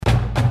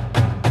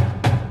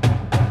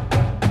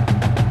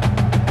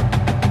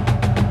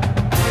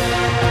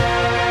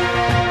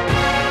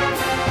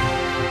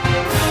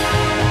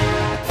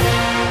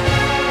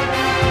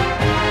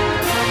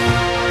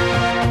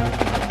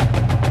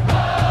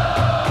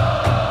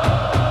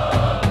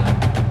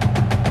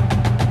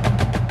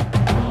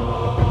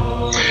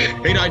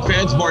Night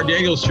fans, Mark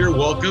Daniels here.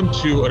 Welcome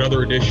to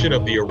another edition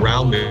of the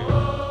Around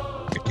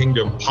the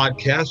Kingdom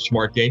podcast.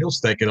 Mark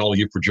Daniels, thanking all of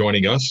you for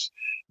joining us.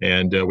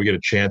 And we get a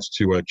chance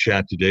to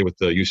chat today with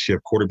the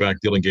UCF quarterback,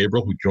 Dillon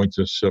Gabriel, who joins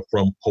us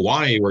from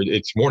Hawaii, where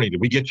it's morning.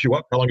 Did we get you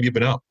up? How long have you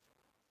been up?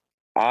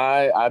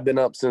 I've been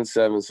up since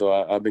 7, so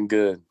I've been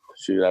good.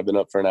 Shoot, I've been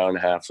up for an hour and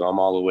a half, so I'm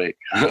all awake.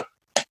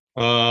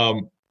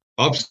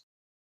 Up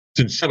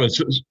since 7.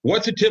 So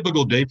what's a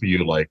typical day for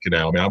you like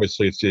now? I mean,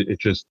 obviously,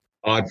 it's just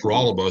odd for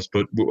all of us,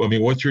 but I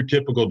mean, what's your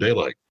typical day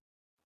like?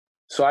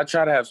 So I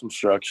try to have some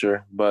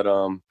structure, but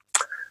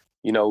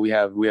we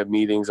have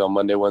meetings on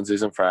Monday,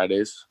 Wednesdays, and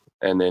Fridays,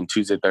 and then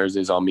Tuesday,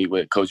 Thursdays I'll meet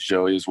with Coach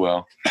Joey as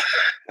well,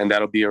 and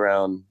that'll be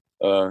around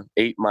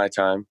 8 my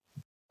time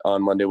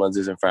on Monday,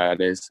 Wednesdays, and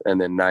Fridays,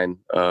 and then 9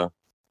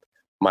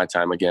 my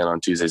time again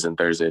on Tuesdays and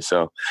Thursdays.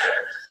 So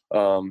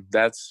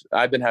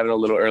I've been having a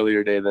little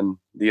earlier day than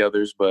the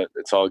others, but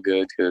it's all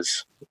good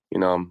because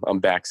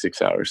I'm back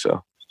 6 hours.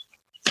 So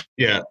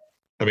yeah.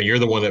 I mean, you're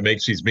the one that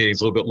makes these meetings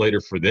a little bit later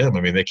for them.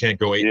 I mean, they can't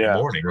go 8 in the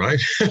morning, right?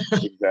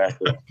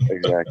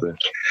 Exactly.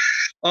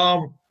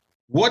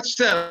 What's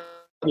that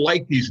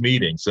like, these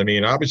meetings? I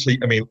mean, obviously,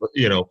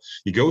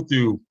 you go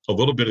through a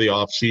little bit of the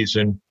off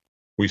season.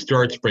 We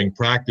start spring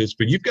practice,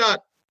 but you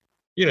got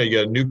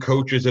new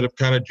coaches that have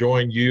kind of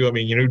joined you. I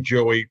mean,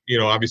 Joey,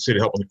 obviously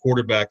to help on the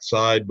quarterback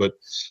side, but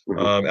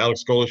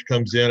Alex Golesh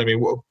comes in. I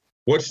mean,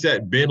 what's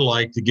that been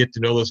like to get to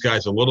know those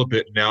guys a little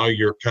bit? Now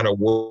you're kind of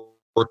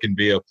working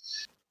via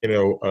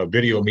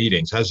video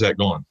meetings. How's that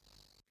going?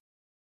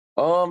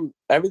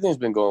 Everything's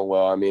been going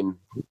well. I mean,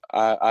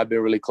 I've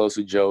been really close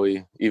with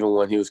Joey, even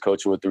when he was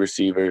coaching with the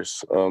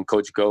receivers.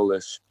 Coach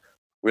Golesh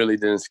really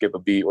didn't skip a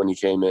beat when he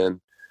came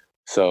in.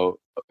 So,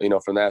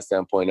 from that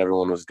standpoint,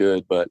 everyone was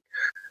good. But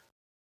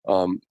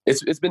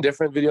it's been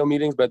different video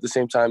meetings, but at the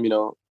same time,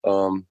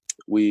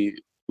 we've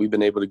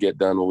been able to get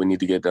done what we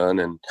need to get done.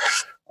 And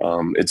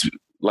it's,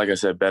 like I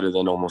said, better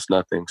than almost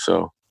nothing.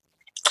 So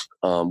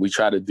we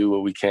try to do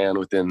what we can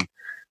within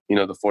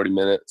the 40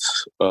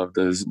 minutes of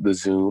the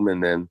Zoom,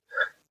 and then,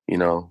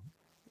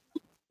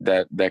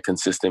 that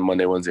consistent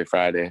Monday, Wednesday,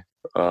 Friday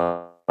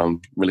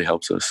really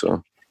helps us.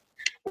 So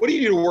what do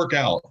you do to work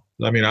out?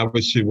 I mean,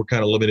 obviously we're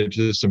kind of limited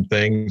to some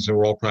things, and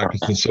we're all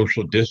practicing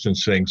social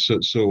distancing.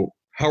 So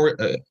how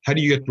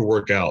do you get to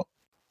work out?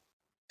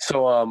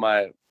 So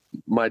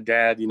my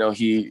dad,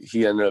 he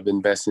ended up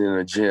investing in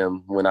a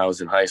gym when I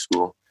was in high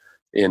school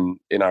in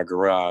our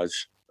garage.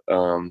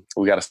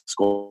 We got a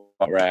squat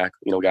rack,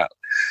 got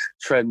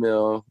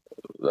treadmill,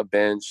 a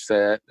bench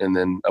set, and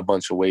then a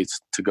bunch of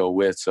weights to go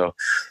with. So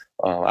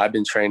I've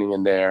been training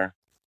in there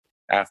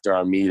after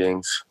our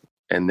meetings,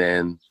 and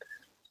then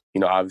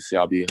obviously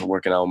I'll be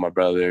working out with my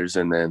brothers,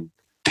 and then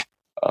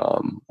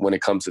when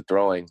it comes to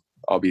throwing,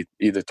 I'll be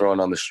either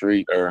throwing on the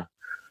street, or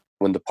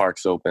when the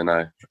park's open,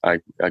 I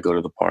go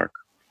to the park.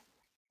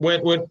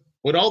 When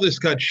all this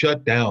got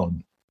shut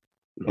down,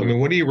 I mean,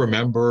 what do you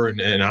remember?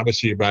 And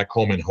obviously you're back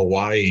home in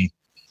Hawaii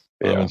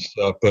and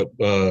stuff, but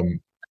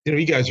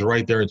you guys are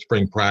right there in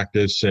spring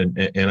practice, and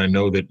I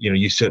know that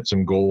you set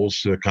some goals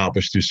to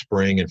accomplish through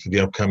spring and for the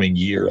upcoming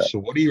year. Yeah. So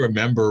what do you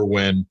remember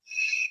when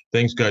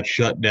things got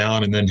shut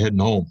down and then heading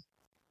home?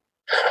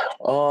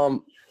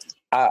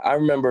 I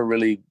remember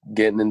really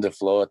getting into the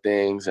flow of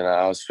things, and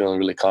I was feeling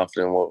really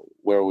confident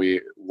where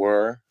we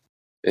were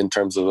in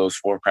terms of those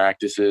 4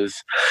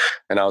 practices.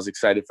 And I was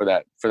excited for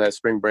that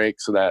spring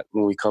break, so that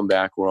when we come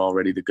back, we're all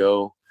ready to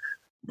go.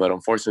 But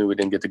unfortunately, we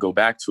didn't get to go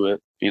back to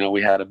it.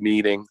 We had a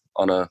meeting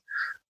on a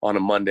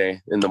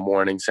Monday in the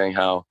morning saying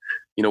how,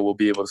 we'll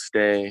be able to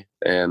stay,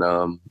 and,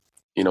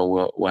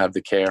 we'll have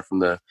the care from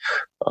the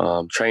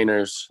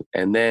trainers.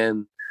 And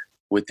then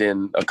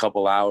within a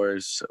couple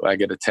hours, I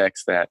get a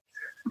text that,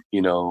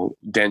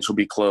 Dench will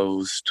be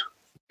closed,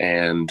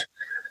 and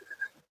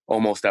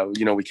almost that,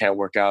 we can't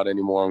work out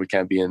anymore. We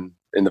can't be in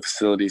the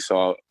facility.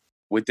 So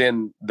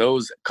within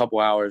those couple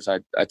hours,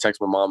 I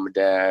text my mom and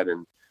dad,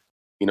 and,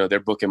 they're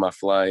booking my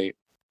flight.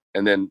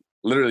 And then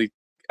literally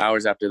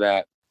hours after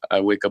that,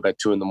 I wake up at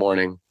 2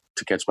 a.m.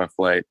 to catch my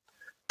flight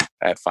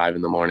at 5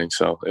 a.m.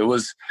 So it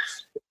was,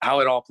 how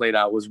it all played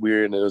out was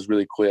weird, and it was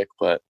really quick,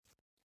 but,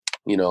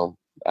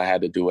 I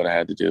had to do what I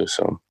had to do.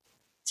 So.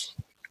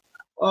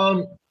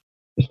 For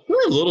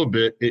a little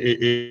bit,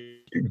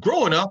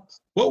 growing up,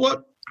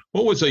 what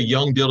was a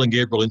young Dillon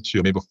Gabriel into?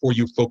 I mean, before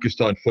you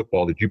focused on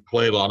football, did you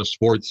play a lot of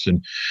sports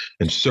and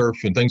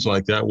surf and things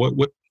like that?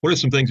 What are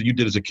some things that you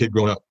did as a kid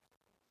growing up?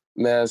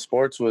 Man,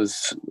 sports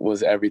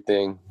was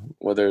everything.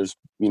 Whether it's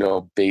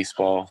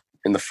baseball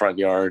in the front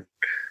yard.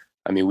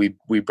 I mean,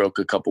 we broke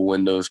a couple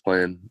windows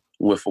playing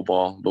wiffle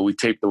ball, but we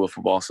taped the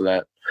wiffle ball, so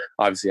that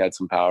obviously had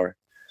some power.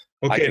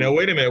 Okay, now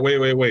wait a minute.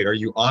 Wait. Are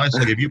you honest?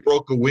 Like, if you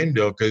broke a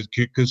window,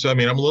 because I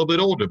mean, I'm a little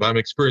bit older, but I'm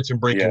experienced in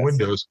breaking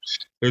windows.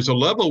 There's a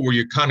level where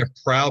you're kind of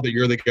proud that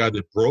you're the guy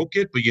that broke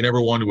it, but you never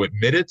want to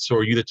admit it. So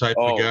are you the type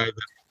of guy that?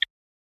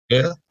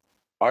 Yeah.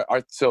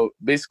 So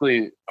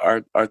basically,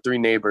 our 3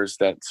 neighbors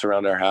that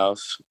surround our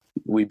house,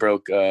 we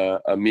broke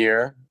a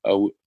mirror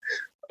of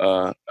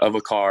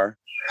a car.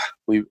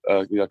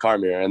 A car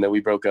mirror, and then we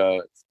broke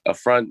a a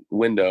front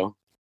window,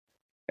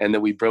 and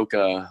then we broke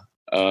a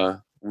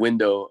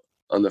window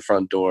on the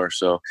front door.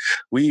 So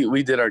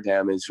we did our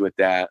damage with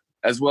that,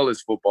 as well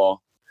as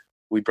football.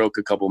 We broke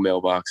a couple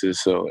mailboxes.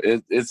 So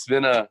it's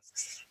been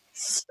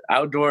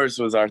outdoors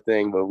was our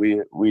thing, but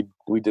we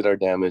did our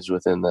damage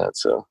within that.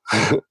 So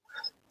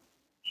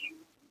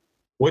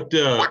What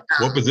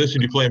position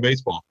do you play in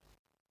baseball?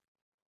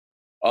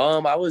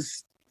 I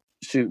was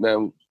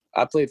man.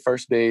 I played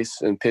first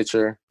base and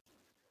pitcher,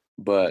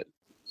 but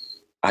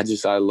I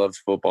loved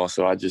football,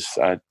 so I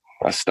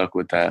stuck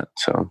with that.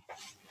 So,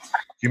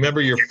 Do you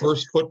remember your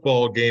first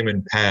football game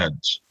in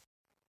pads?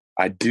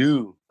 I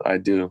do. I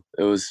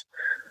was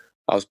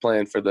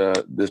playing for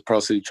the Pearl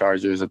City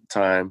Chargers at the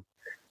time.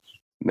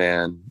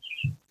 Man,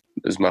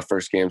 it was my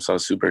first game, so I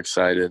was super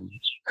excited.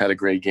 Had a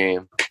great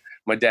game.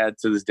 My dad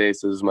to this day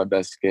says it was my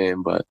best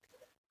game, but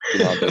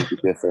I beg to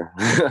differ.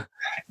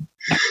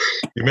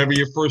 You remember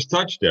your first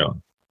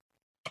touchdown?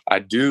 I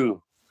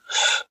do.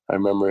 I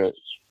remember it.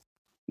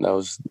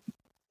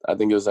 I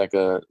think it was like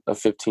a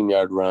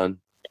 15-yard run.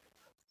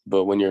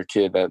 But when you're a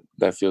kid,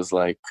 that feels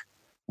like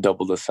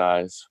double the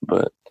size.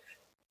 But,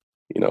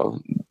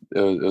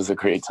 it was a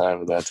great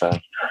time at that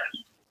time.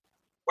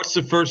 What's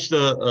the first,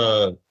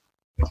 when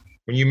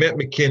you met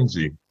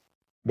McKenzie,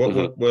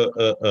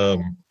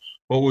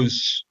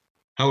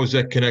 how was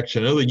that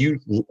connection? I know that you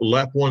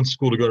left one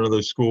school to go to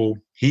another school.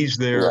 He's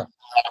there. Yeah.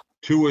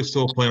 Two is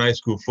still playing high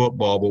school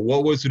football, but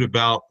what was it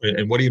about,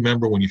 and what do you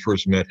remember when you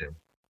first met him?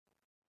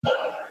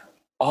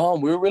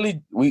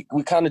 We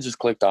kind of just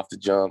clicked off the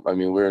jump. I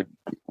mean, we're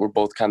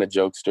both kind of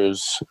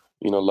jokesters,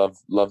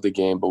 love the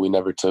game, but we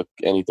never took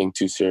anything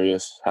too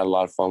serious. Had a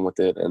lot of fun with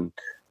it, and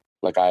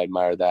I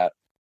admire that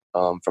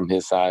from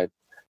his side.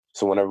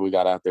 So whenever we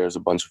got out there, it was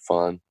a bunch of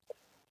fun.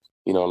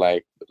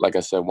 Like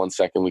I said, 1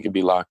 second we could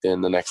be locked in,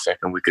 the next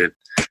second we could,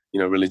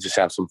 really just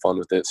have some fun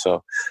with it.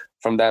 So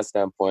from that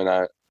standpoint,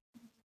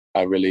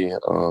 I really,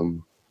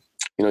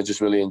 just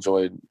really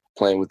enjoyed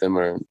playing with him,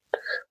 or,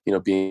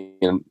 being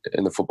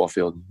in the football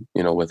field,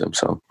 with him.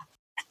 So,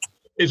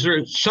 is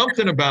there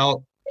something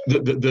about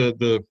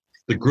the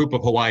group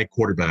of Hawaii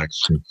quarterbacks,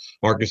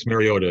 Marcus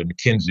Mariota,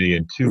 McKenzie,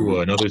 and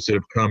Tua, and others that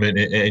have come in,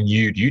 and do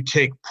you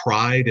take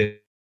pride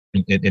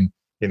in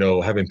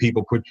having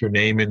people put your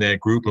name in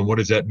that group, and what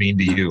does that mean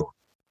to you?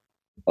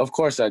 Of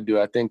course I do.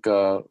 I think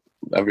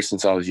ever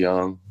since I was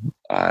young,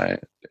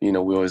 we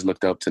always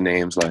looked up to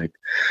names like,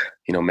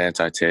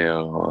 Manti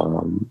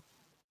Te'o,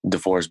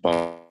 DeForest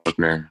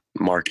Buckner,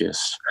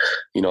 Marcus,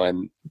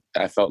 and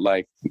I felt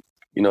like,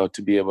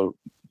 to be able to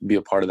be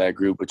a part of that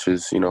group, which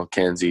is,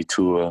 Kenzie,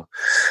 Tua,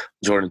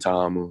 Jordan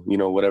Ta'amu,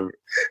 whatever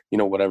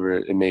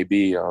it may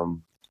be.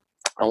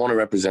 I want to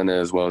represent it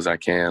as well as I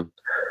can,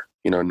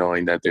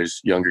 knowing that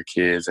there's younger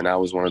kids, and I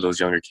was one of those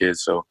younger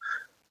kids. So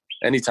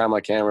anytime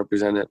I can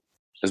represent it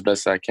as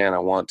best as I can, I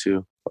want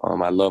to.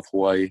 I love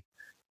Hawaii.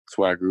 It's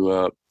where I grew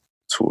up.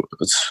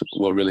 It's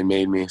what really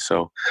made me.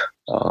 So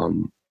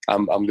I'm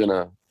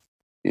gonna,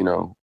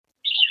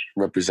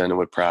 represent it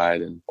with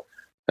pride and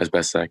as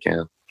best as I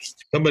can.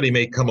 Somebody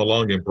may come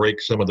along and break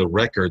some of the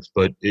records,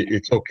 but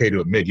it's okay to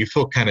admit you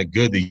feel kind of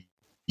good that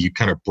you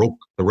kind of broke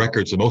the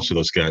records of most of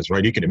those guys,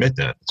 right? You can admit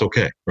that. It's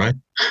okay, right?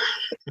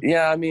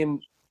 Yeah, I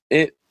mean,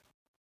 it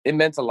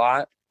meant a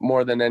lot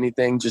more than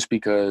anything, just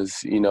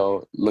because,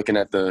 looking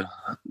at the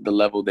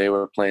level they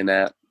were playing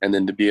at, and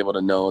then to be able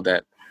to know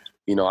that,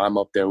 I'm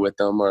up there with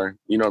them, or,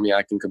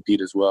 I can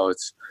compete as well.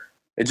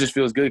 It just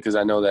feels good because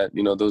I know that,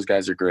 those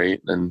guys are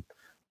great, and,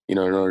 in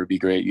order to be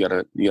great, you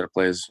gotta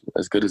play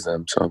as good as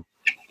them. So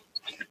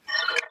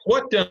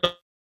what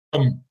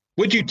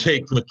would you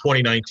take from the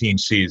 2019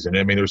 season?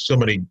 I mean, there's so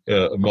many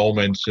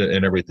moments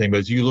and everything, but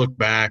as you look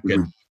back,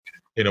 and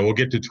we'll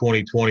get to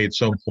 2020 at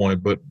some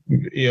point, but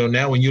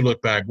now when you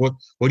look back, what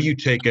do you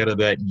take out of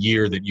that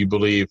year that you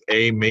believe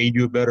made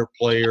you a better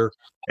player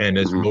and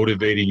has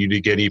motivated you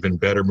to get even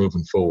better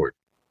moving forward?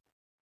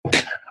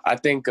 I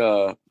think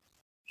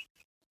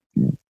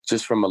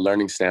just from a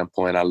learning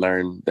standpoint, I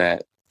learned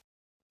that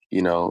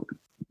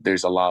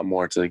there's a lot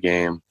more to the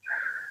game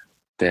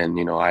than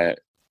I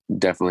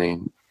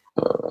definitely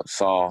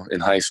saw in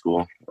high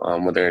school,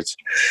 whether it's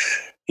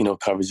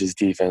coverages,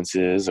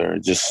 defenses, or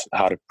just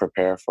how to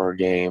prepare for a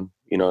game.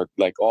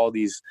 All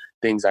these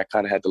things I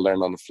kind of had to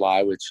learn on the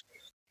fly, which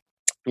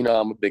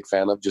I'm a big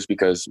fan of, just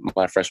because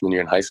my freshman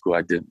year in high school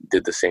I did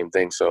the same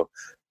thing. So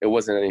it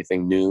wasn't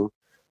anything new,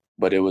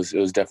 but it was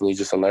definitely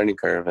just a learning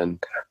curve,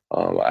 and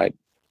I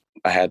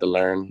had to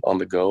learn on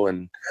the go.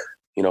 And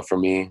for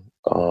me,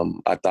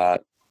 I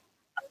thought,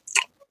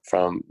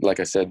 from, like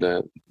I said,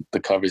 the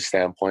coverage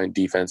standpoint,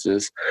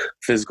 defenses,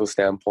 physical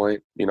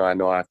standpoint, I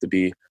know I have to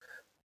be,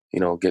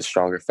 get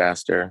stronger,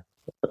 faster,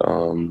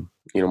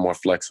 more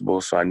flexible.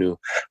 So I knew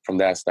from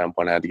that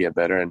standpoint I had to get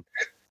better. And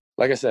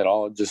like I said,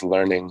 all just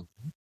learning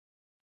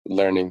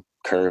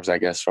curves, I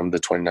guess, from the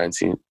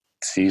 2019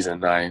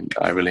 season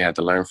I really had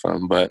to learn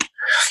from. But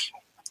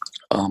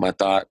I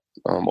thought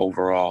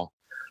overall,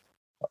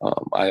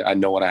 I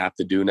know what I have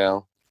to do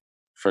now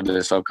for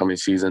this upcoming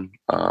season.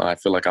 I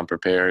feel like I'm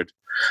prepared,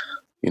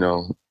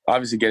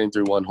 obviously getting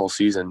through one whole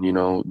season,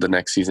 the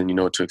next season, you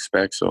know what to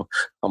expect. So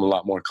I'm a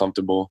lot more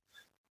comfortable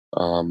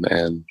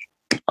and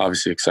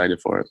obviously excited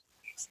for it.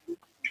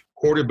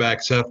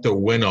 Quarterbacks have to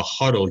win a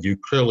huddle. You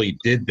clearly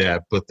did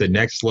that, but the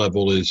next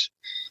level is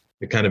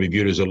to kind of be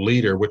viewed as a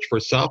leader, which for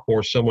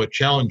sophomores is somewhat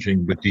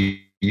challenging. But do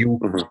you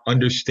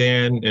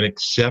understand and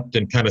accept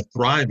and kind of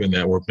thrive in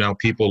that work? Now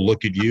people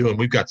look at you, and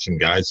we've got some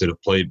guys that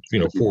have played,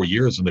 4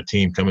 years on the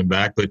team coming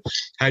back. But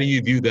how do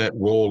you view that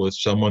role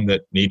as someone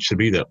that needs to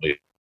be that leader?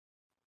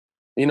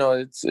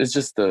 It's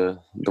just the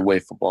way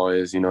football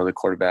is. The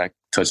quarterback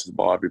touches the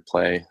ball every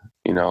play.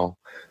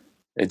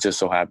 It just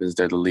so happens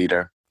they're the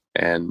leader,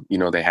 and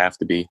they have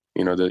to be.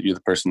 You're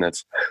the person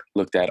that's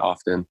looked at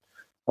often,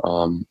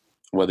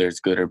 whether it's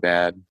good or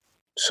bad.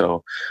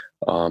 So,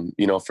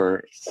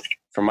 for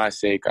my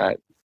sake, I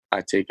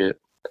take it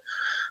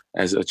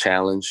as a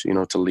challenge,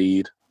 to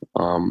lead.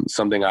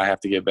 Something I have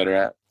to get better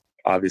at,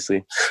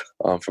 obviously,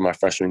 for my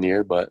freshman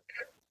year. But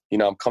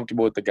I'm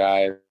comfortable with the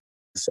guys,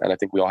 and I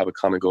think we all have a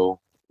common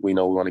goal. We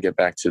know we want to get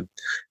back to,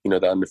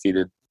 the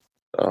undefeated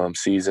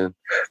season.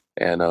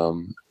 And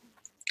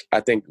I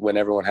think when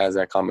everyone has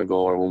that common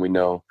goal, or when we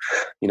know,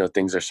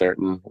 things are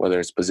certain, whether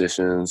it's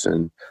positions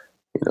and,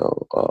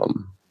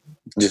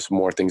 just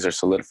more things are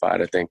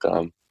solidified, I think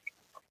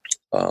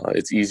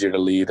it's easier to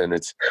lead, and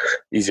it's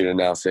easier to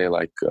now say,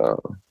 like,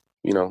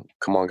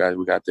 come on, guys,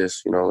 we got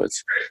this.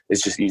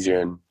 It's just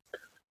easier in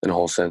a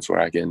whole sense where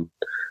I can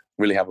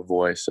really have a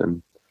voice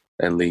and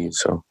lead.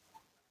 So.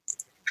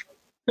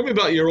 Tell me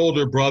about your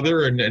older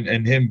brother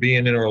and him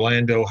being in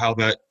Orlando, how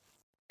that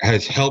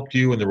has helped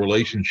you in the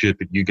relationship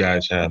that you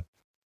guys have.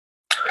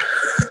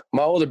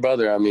 My older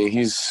brother, I mean,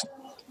 he's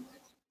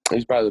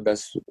probably the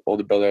best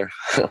older brother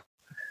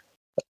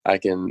I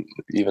can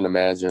even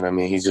imagine. I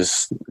mean, he's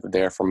just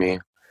there for me,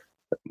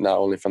 not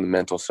only from the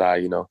mental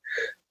side,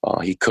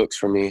 he cooks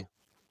for me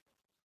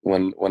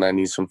when I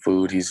need some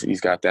food.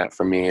 He's got that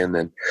for me. And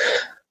then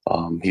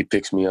he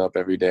picks me up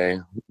every day,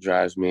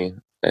 drives me,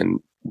 and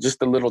just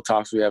the little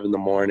talks we have in the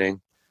morning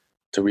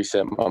to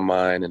reset my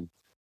mind. And,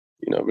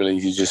 really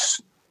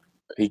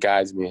he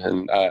guides me,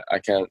 and I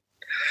can't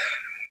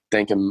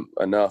thank him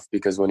enough,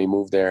 because when he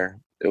moved there,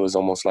 it was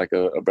almost like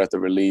a breath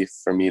of relief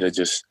for me to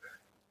just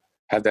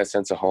have that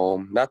sense of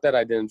home. Not that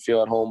I didn't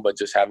feel at home, but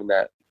just having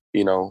that,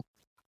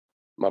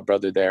 my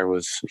brother there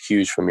was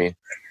huge for me,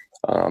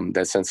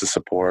 that sense of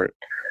support.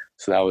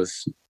 So that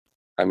was,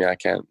 I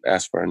can't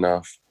ask for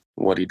enough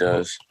what he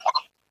does.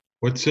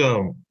 What's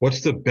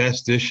the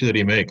best dish that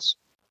he makes?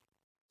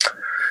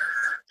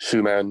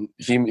 Shoot, man,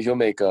 he'll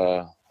make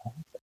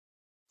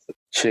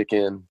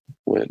chicken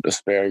with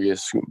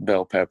asparagus,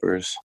 bell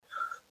peppers.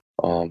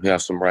 He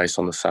has some rice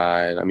on the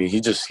side. I mean,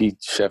 he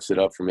chefs it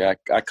up for me. I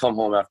come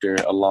home after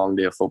a long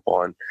day of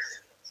football, and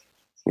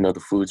the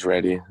food's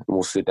ready, and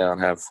we'll sit down,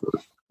 have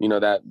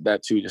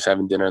that too. Just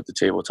having dinner at the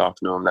table,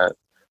 talking to him.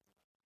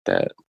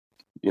 That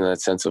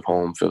sense of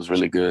home feels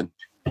really good.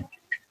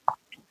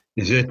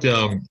 Is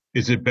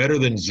it better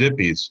than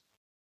Zippy's?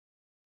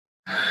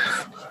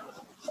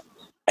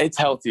 It's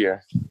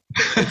healthier.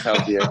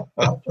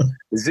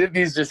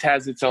 Zippy's just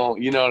has its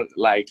own,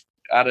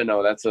 I don't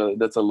know. That's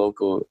a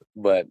local,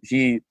 but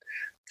he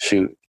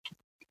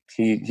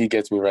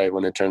gets me right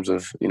when in terms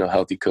of,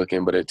 healthy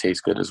cooking, but it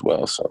tastes good as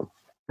well. So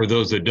for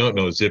those that don't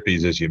know,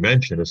 Zippy's, as you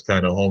mentioned, is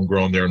kind of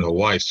homegrown there in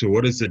Hawaii. So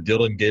what is the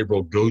Dillon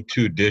Gabriel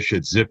go-to dish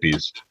at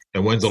Zippy's?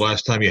 And when's the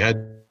last time you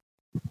had?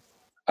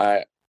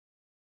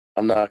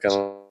 I'm not going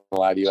to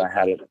lie to you. I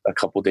had it a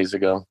couple days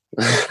ago.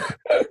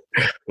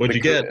 What'd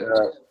you get?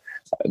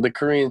 The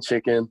Korean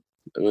chicken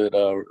with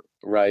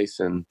rice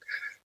and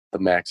the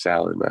mac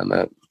salad,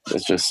 man.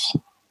 It's just,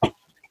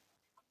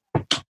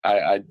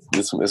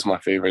 this is my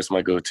favorite. It's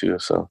my go-to.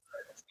 So,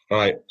 all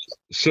right.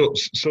 So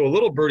a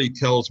little birdie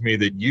tells me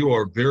that you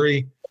are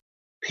very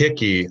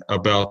picky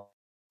about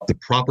the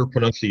proper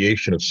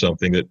pronunciation of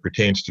something that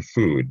pertains to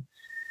food.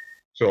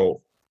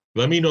 So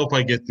let me know if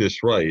I get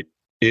this right.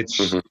 It's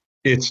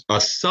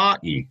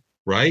acai,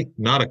 right?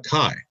 Not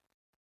acai.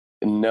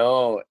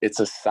 No, it's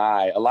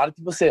acai. A lot of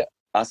people say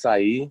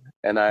acai,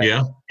 and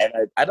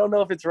I don't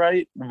know if it's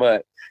right,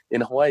 but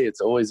in Hawaii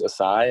it's always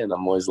acai, and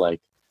I'm always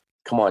like,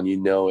 come on,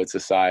 it's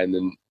acai. And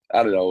then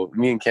I don't know,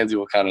 me and Kenzie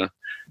will kind of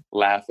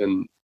laugh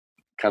and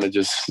kind of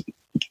just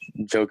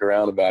joke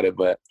around about it,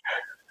 but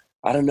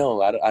I don't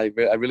know. I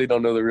really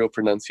don't know the real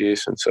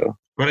pronunciation. So,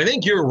 but I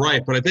think you're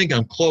right. But I think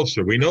I'm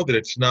closer. We know that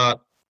it's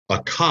not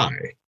acai.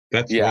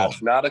 That's wrong.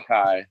 It's not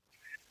acai.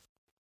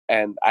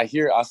 And I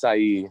hear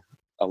acai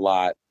a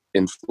lot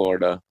in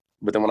Florida,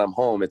 but then when I'm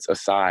home, it's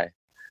acai.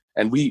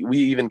 And we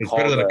even it's call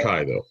better than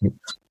acai though.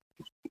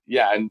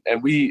 Yeah,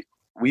 and we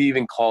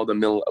even called a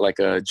mill like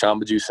a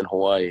Jamba Juice in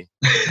Hawaii.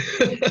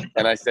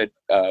 And I said,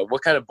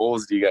 what kind of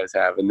bowls do you guys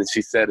have? And then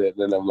she said it,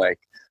 and then I'm like,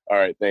 all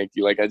right, thank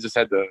you. Like I just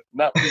had to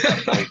not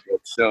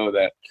so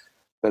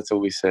that's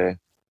what we say.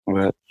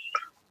 But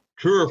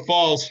true or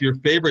false, your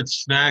favorite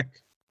snack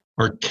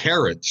are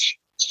carrots?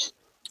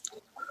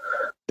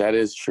 That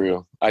is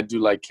true. I do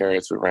like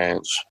carrots with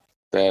ranch.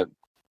 That's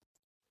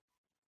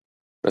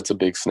a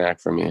big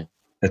snack for me.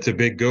 That's a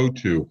big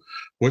go-to.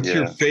 What's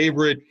your Yeah.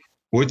 favorite?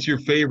 What's your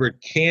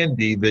favorite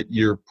candy that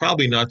you're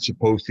probably not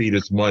supposed to eat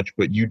as much,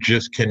 but you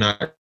just cannot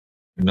get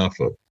enough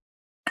of?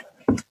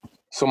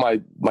 So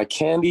my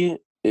candy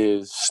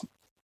is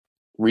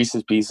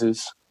Reese's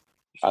Pieces.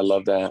 I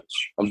love that.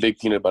 I'm a big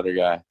peanut butter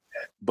guy.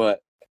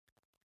 But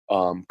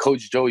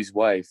Coach Joey's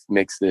wife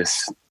makes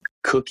this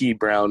cookie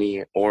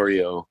brownie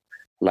Oreo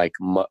like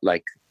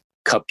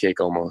cupcake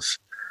almost,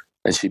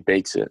 and she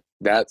bakes it.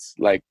 That's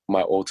like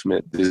my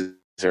ultimate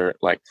dessert.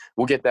 Like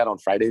we'll get that on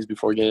Fridays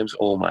before games.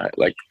 Oh my!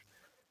 Like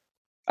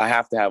I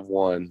have to have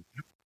one,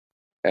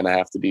 and I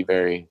have to be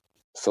very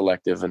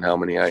selective in how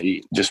many I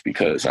eat, just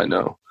because I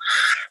know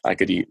I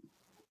could eat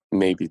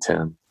maybe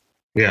 10.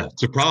 Yeah,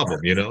 it's a problem,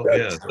 you know.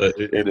 Yeah,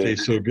 it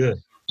tastes so good.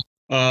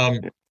 Um,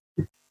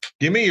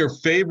 Give me your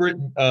favorite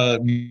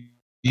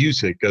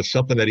music,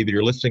 something that either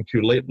you're listening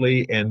to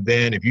lately, and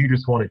then if you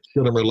just want to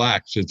chill and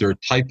relax, is there a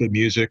type of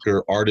music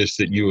or artist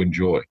that you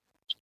enjoy?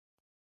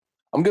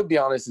 I'm gonna be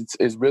honest.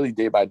 It's really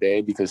day by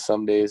day, because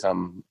some days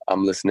I'm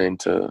listening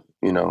to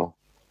NBA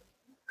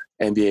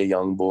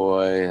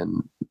YoungBoy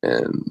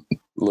and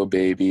Lil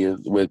Baby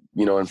with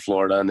in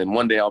Florida, and then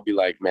one day I'll be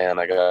like, man,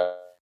 I gotta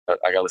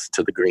listen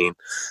to The Green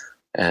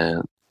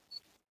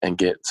and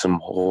get some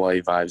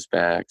Hawaii vibes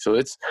back. So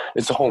it's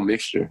a whole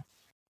mixture.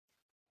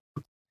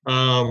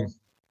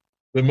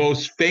 The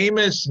most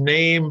famous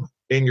name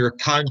in your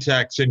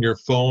contacts in your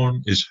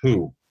phone is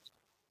who?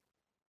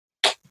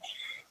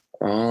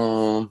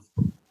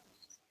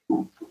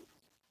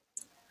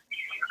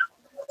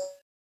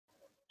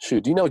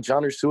 Shoot, do you know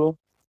John Ursula?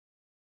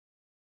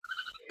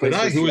 Who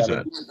is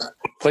that?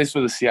 Plays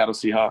for the Seattle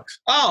Seahawks.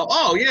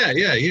 Oh, yeah.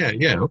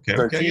 Okay.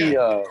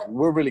 So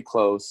we're really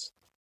close.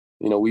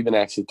 We've been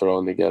actually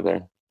throwing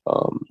together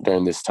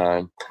during this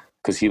time,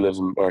 because he's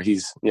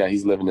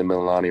living in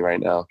Mililani right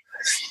now.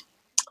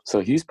 So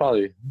he's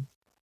probably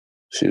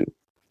him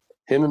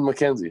and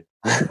Mackenzie.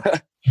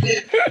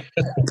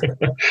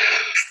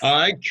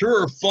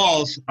 True or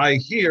false, I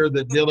hear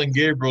that Dillon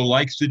Gabriel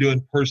likes to do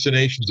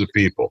impersonations of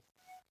people.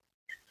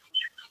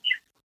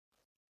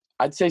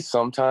 I'd say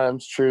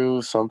sometimes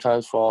true,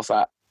 sometimes false.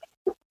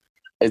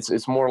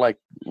 It's more like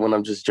when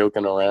I'm just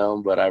joking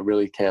around, but I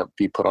really can't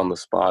be put on the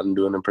spot and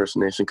do an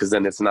impersonation, because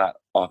then it's not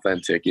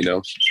authentic,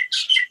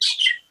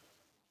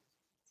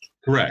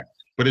 Correct.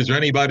 But is there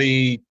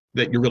anybody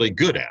that you're really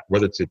good at,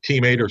 whether it's a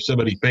teammate or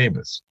somebody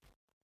famous?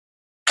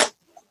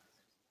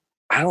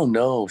 I don't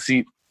know.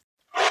 See,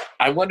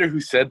 I wonder who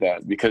said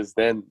that, because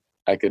then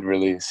I could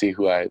really see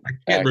who I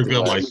can't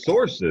reveal my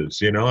sources,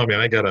 I mean,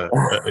 I gotta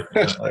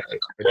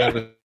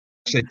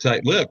say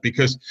tight-lipped,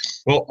 because,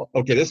 well,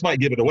 okay, this might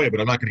give it away, but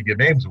I'm not going to give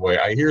names away.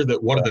 I hear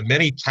that one of the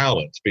many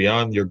talents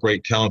beyond your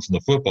great talents in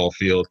the football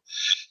field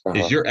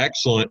is you're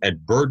excellent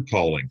at bird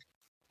calling.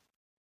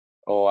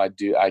 Oh, I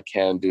do. I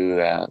can do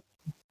that.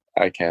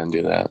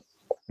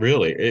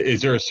 Really?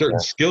 Is there a certain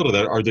skill to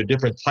that? Are there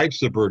different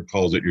types of bird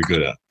calls that you're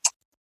good at?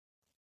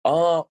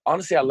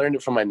 Honestly, I learned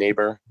it from my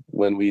neighbor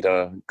when we'd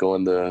go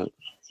in the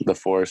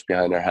forest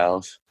behind our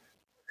house,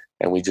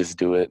 and we just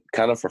do it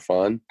kind of for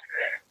fun.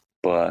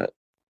 But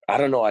I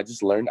don't know. I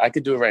just learned. I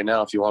could do it right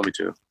now if you want me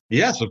to.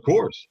 Yes, of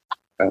course.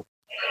 Okay.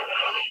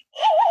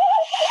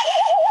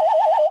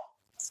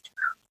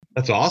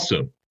 That's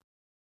awesome.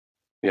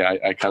 Yeah,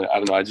 I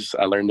don't know.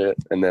 I learned it,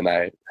 and then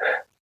I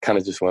kind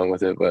of just went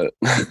with it. But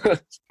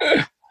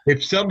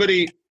if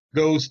somebody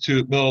goes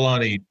to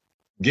Mililani,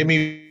 give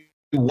me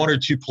one or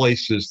two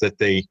places that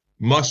they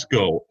must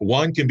go.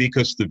 One can be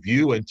because the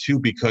view, and two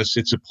because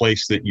it's a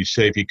place that you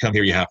say, if you come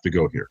here, you have to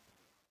go here.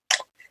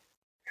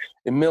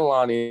 In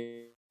Mililani,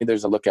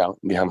 there's a lookout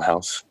behind my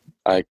house.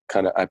 I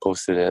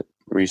posted it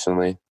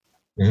recently.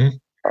 Mm-hmm.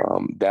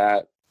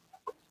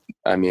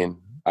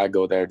 I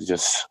go there to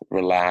just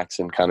relax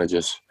and kind of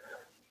just,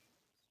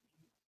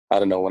 I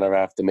don't know, whenever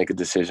I have to make a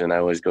decision, I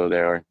always go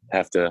there, or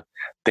have to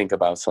think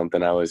about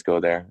something, I always go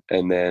there.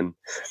 And then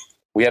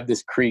we have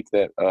this creek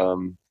that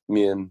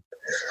me and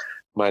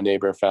my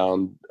neighbor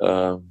found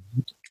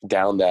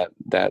down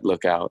that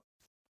lookout.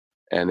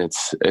 And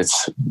it's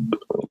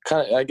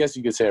kind of, I guess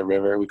you could say, a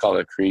river. We call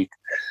it a creek.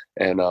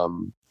 And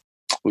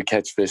we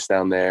catch fish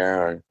down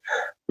there, or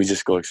we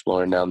just go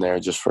exploring down there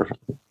just for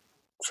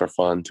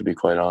fun, to be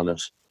quite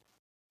honest.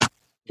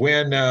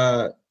 When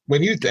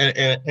you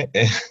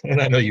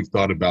and I know you've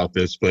thought about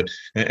this, but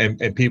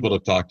and people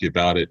have talked to you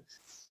about it.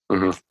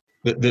 Mm-hmm.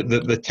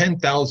 The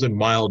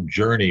 10,000-mile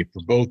journey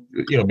for both,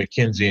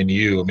 Mackenzie and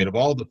you. I mean, of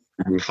all the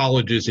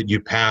colleges that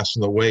you pass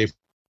on the way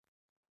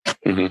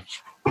where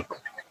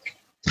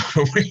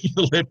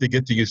you live to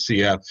get to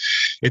UCF,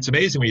 it's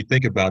amazing when you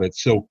think about it.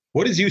 So,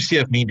 what does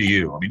UCF mean to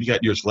you? I mean, you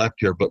got years left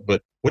here, but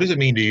what does it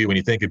mean to you when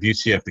you think of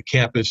UCF, the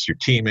campus, your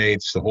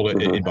teammates, the whole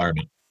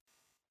environment?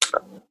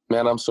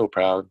 Man, I'm so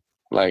proud.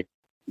 Like,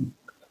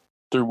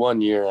 through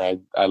 1 year,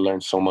 I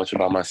learned so much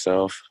about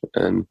myself,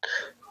 and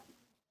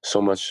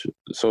so much.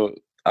 So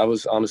I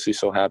was honestly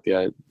so happy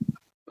I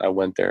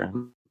went there.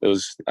 It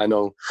was, I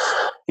know,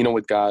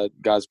 with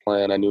God's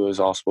plan, I knew it was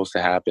all supposed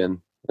to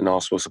happen and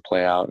all supposed to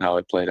play out how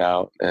it played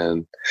out.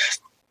 And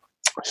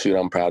Shoot,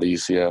 I'm proud of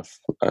UCF.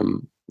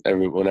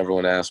 When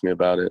everyone asks me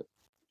about it,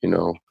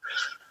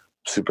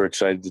 super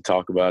excited to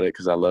talk about it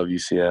because I love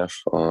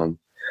UCF.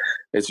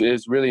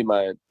 It's really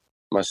my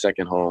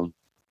second home,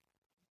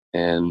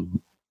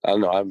 and I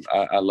don't know.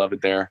 I love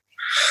it there.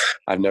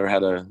 I've never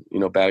had a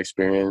bad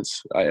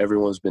experience.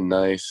 Everyone's been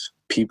nice.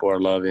 People are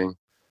loving.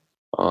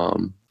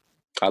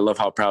 I love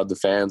how proud the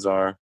fans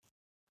are,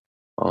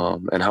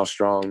 and how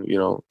strong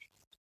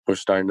we're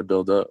starting to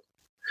build up.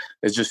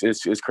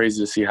 It's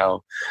crazy to see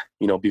how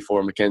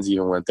before Mackenzie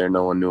even went there,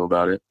 no one knew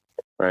about it,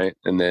 right?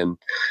 And then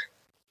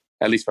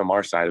at least from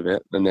our side of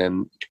it, and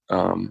then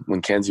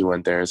when Kenzie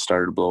went there, it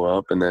started to blow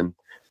up, and then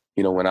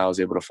when I was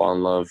able to fall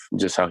in love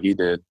just how he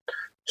did,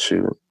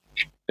 shoot,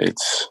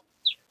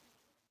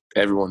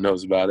 everyone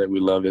knows about it. We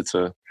love it.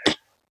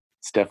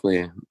 It's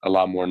definitely a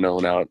lot more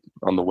known out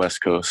on the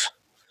West Coast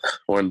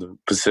or in the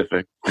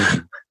Pacific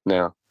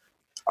now.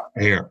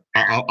 Here,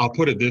 I'll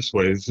put it this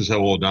way. This is how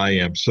old I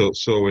am. So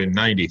in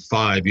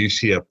 '95,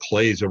 UCF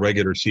plays a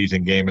regular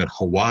season game at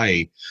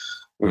Hawaii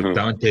with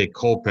Dante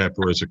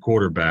Culpepper as a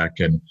quarterback.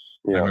 And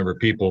I remember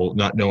people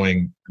not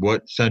knowing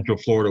what Central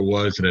Florida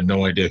was and had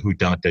no idea who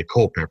Dante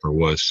Culpepper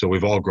was. So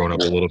we've all grown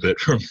up a little bit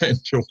from then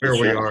to where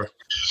we are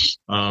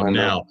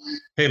now.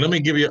 Hey, let me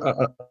give you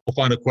a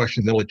final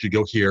question, then I'll let you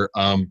go here.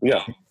 The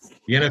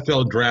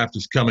NFL draft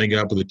is coming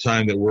up at the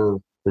time that we're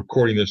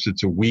recording this.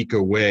 It's a week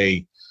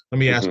away. Let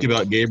me ask you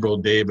about Gabriel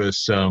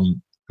Davis.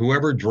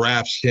 Whoever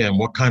drafts him,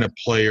 what kind of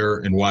player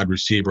and wide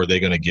receiver are they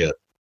going to get?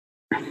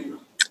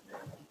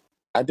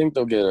 I think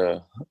they'll get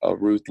a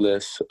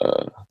ruthless,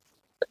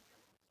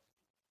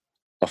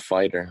 a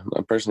fighter.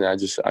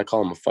 Personally, I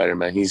call him a fighter,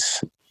 man. He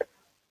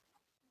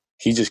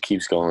just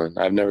keeps going.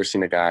 I've never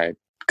seen a guy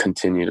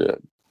continue to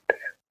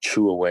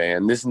chew away.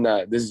 And this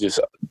is just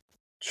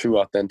true,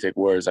 authentic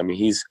words. I mean,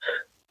 he's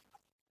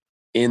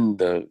in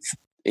the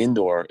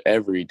indoor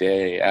every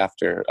day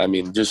after. I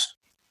mean, just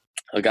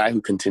a guy who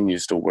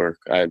continues to work.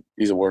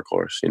 He's a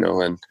workhorse, and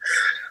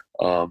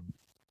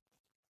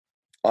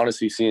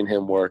honestly, seeing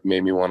him work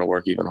made me want to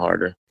work even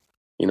harder,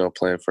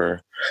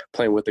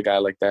 playing with a guy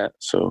like that.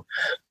 So,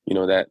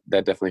 that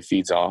definitely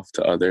feeds off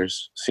to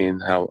others, seeing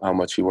how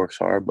much he works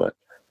hard. But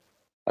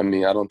I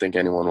mean, I don't think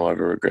anyone will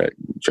ever regret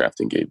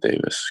drafting Gabe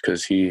Davis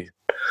because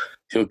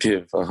he'll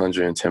give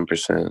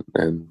 110%.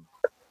 And,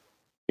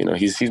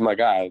 he's my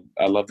guy.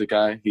 I love the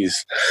guy.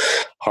 He's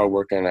hard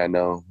worker, and I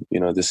know,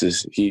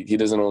 he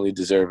doesn't only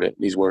deserve it.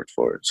 He's worked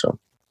for it. So,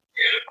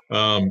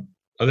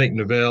 I think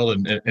Neville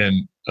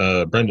and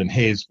Brendan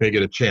Hayes may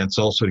get a chance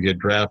also to get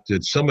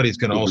drafted. Somebody's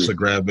going to also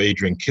grab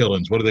Adrian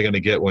Killins. What are they going to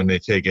get when they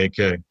take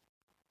AK?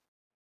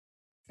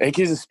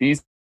 AK's a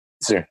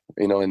speedster,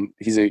 and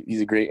he's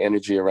a great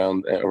energy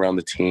around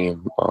the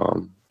team.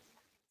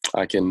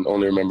 I can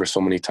only remember so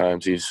many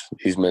times he's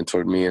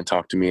mentored me and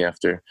talked to me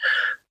after,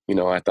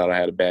 I thought I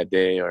had a bad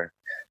day or,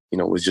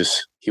 was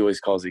just, he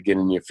always calls it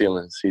getting your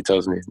feelings. He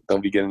tells me,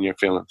 don't be getting your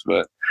feelings.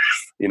 But,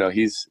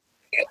 he's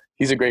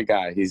a great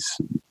guy. He's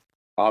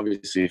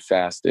obviously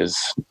fast as,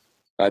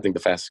 I think,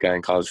 the fastest guy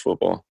in college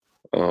football.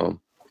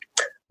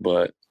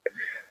 But,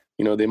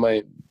 they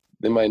might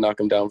knock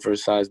him down for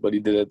his size, but he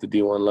did it at the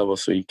D1 level.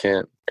 So you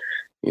can't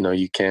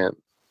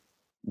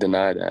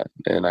deny that.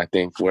 And I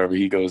think wherever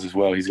he goes as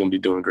well, he's going to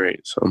be doing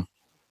great. So.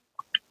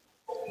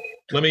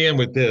 Let me end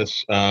with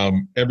this.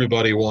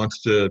 Everybody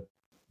wants to,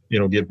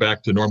 get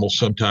back to normal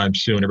sometime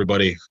soon.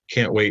 Everybody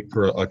can't wait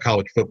for a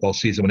college football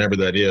season, whenever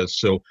that is.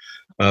 So,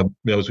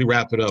 as we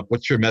wrap it up,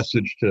 what's your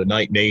message to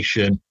Knight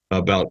Nation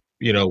about,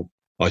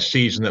 a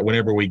season that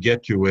whenever we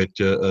get to it,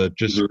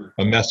 just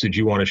a message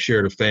you want to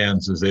share to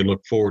fans as they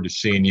look forward to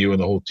seeing you and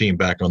the whole team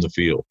back on the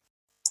field?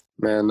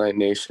 Man, Knight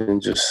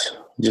Nation, just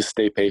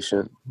stay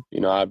patient.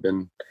 I've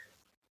been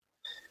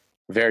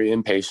very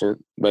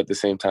impatient, but at the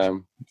same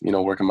time,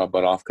 working my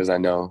butt off because I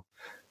know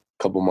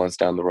a couple months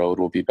down the road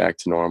we'll be back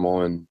to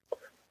normal. And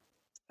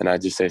I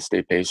just say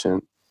stay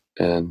patient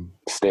and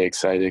stay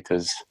excited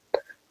because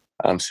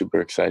I'm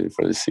super excited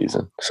for this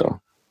season. So,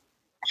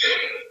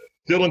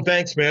 Dylan,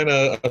 thanks,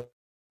 man.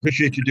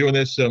 Appreciate you doing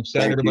this.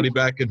 Sending everybody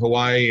back in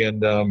Hawaii,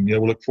 and we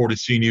look forward to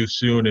seeing you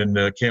soon. And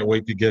can't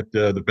wait to get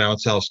the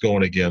bounce house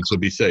going again. So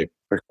be safe.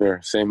 For sure.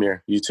 Same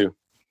here. You too.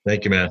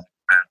 Thank you, man.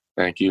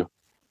 Thank you.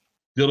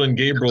 Dylan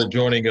Gabriel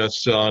joining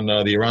us on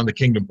the Around the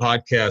Kingdom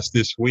podcast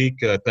this week.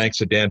 Thanks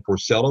to Dan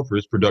Porcello for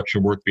his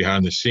production work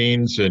behind the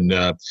scenes. And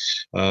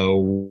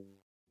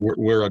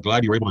we're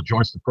glad you were able to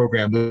join us in the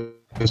program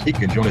this week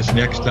and join us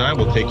next time.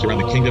 We'll take you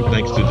around the kingdom.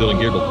 Thanks to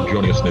Dylan Gabriel for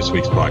joining us in this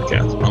week's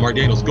podcast. I'm Mark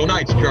Daniels. Go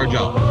Knights. Charge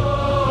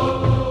on.